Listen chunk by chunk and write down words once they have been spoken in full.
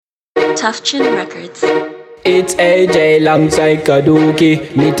TuffChin Records. It's AJ alongside Kaduki,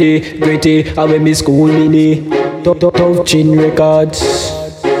 Nitty, Gritty, and when me school mini. TuffChin Records.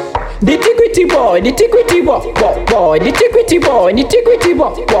 Nitty gritty boy, nitty gritty boy, nitty gritty boy, nitty gritty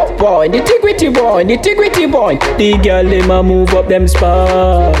boy, nitty gritty boy, nitty gritty boy. The girl them a move up them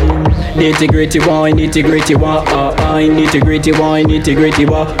spine. Nitty gritty boy, nitty gritty boy, nitty gritty boy, nitty gritty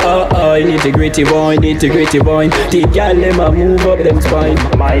boy, nitty gritty boy, nitty gritty boy. The girl them a move up them spine.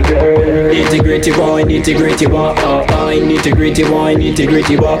 My girl. Nitty gritty boy, nitty gritty boy, nitty gritty boy, nitty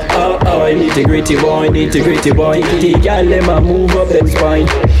gritty boy, nitty gritty boy, nitty gritty boy. The girl them a move up them spine.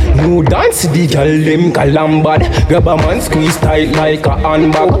 No dance, the girl them calambad. Grab a man squeeze tight like a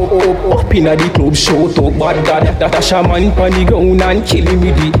handbag. Up inna the club, shout out bad dad. That a shaman pon the ground and killing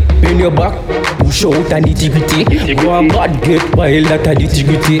me the. Bend your back, push out and nitty gritty. Go and bad get wild, that a nitty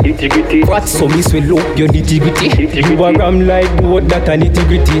gritty. Fat so me swell up your nitty gritty. You a ram like goat, that a nitty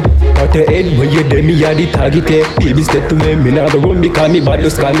gritty. At the end when you dem me a the target. Baby step to me, me nah go run because me bad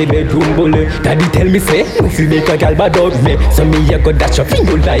just call me bedroom bully. Daddy tell me say, if you make a gal bad out me, so me a go dash your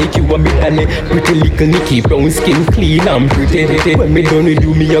finger like you a me dolly. Pretty little Nicky, brown skin clean and pretty. When me done with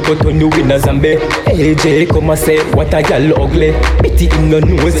you, me a go turn you in a zombie. AJ come and say, what a gal ugly. Bitty in the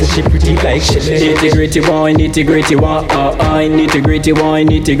nose, she pretty like Shelly. Nitty gritty boy, nitty gritty boy, nitty gritty boy,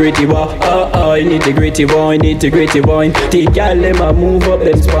 nitty gritty boy, nitty gritty boy, nitty gritty boy. The gal them a move up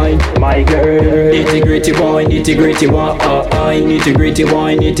them spine. My girl. Nitty gritty boy, nitty gritty boy, nitty gritty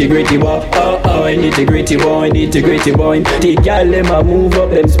boy, nitty gritty boy, nitty gritty boy, nitty gritty boy. The gal them a move up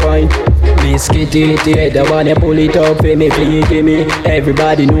them spine. Biscuit it, the one you pull it up for me, please give me.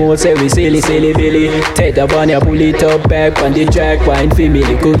 Everybody knows say we silly Billy. Take the one you pull it up back on the track, wine for me,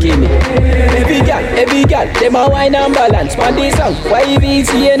 the cookie me. Every gal, them a wine and balance on the song. Why if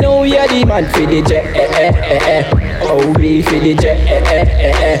easy, you know you're the man for the jet, oh be for the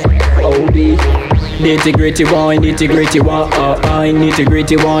jet, oh be. Nitty gritty boy, nitty gritty boy, nitty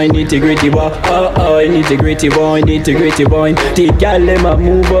gritty boy, nitty gritty boy, nitty gritty boy, nitty gritty boy. The gal them a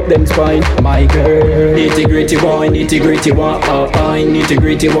move up them spine. My girl. Nitty gritty boy, nitty gritty boy, nitty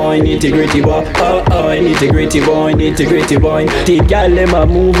gritty boy, nitty gritty boy, nitty gritty boy, nitty gritty boy. The gal them a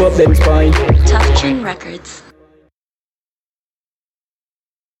move up them spine. TuffChin Records.